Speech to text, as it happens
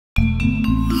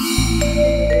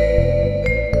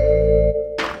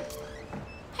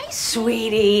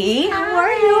Sweetie, how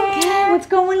are you? What's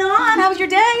going on? How was your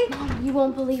day? Mom, you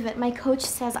won't believe it. My coach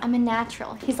says I'm a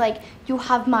natural. He's like, you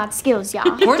have mad skills, yeah.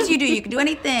 Of course you do. You can do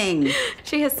anything.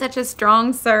 She has such a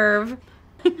strong serve.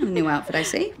 New outfit, I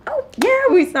see. Oh,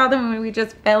 yeah, we saw them when we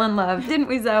just fell in love, didn't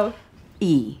we, Zoe?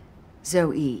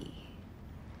 Zoe.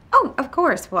 Oh, of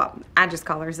course. Well, I just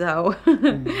call her Zoe.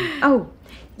 Oh,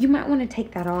 you might want to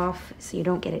take that off so you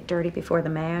don't get it dirty before the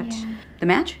match. Yeah. The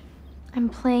match? I'm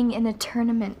playing in a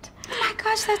tournament. Oh my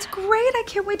gosh, that's great. I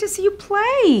can't wait to see you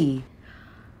play.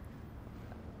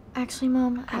 Actually,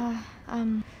 Mom,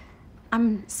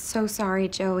 I'm so sorry,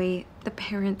 Joey. The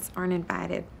parents aren't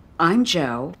invited. I'm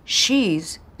Joe.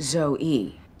 She's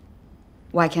Zoe.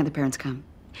 Why can't the parents come?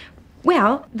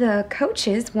 Well, the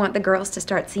coaches want the girls to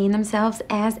start seeing themselves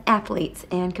as athletes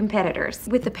and competitors.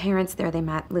 With the parents there, they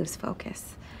might lose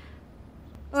focus.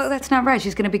 Well, that's not right.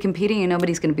 She's going to be competing and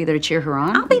nobody's going to be there to cheer her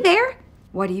on. I'll be there.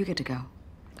 Why do you get to go?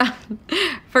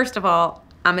 First of all,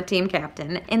 I'm a team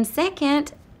captain. And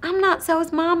second, I'm not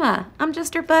Zoe's mama. I'm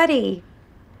just her buddy.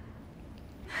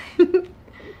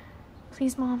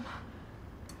 please, Mom.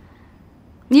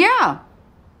 Yeah.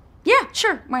 Yeah,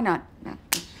 sure. Why not?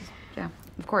 Yeah,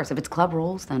 of course. If it's club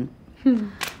rules, then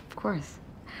of course.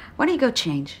 Why don't you go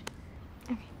change?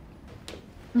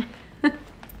 Okay.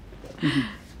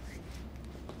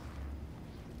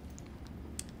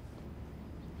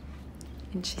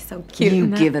 And she's so cute. You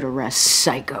give it a rest,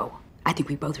 psycho. I think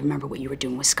we both remember what you were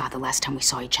doing with Scott the last time we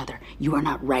saw each other. You are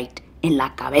not right in la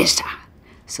cabeza.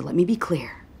 So let me be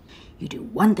clear. You do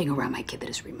one thing around my kid that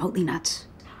is remotely nuts,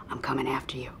 I'm coming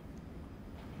after you.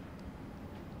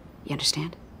 You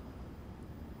understand?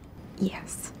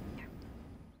 Yes.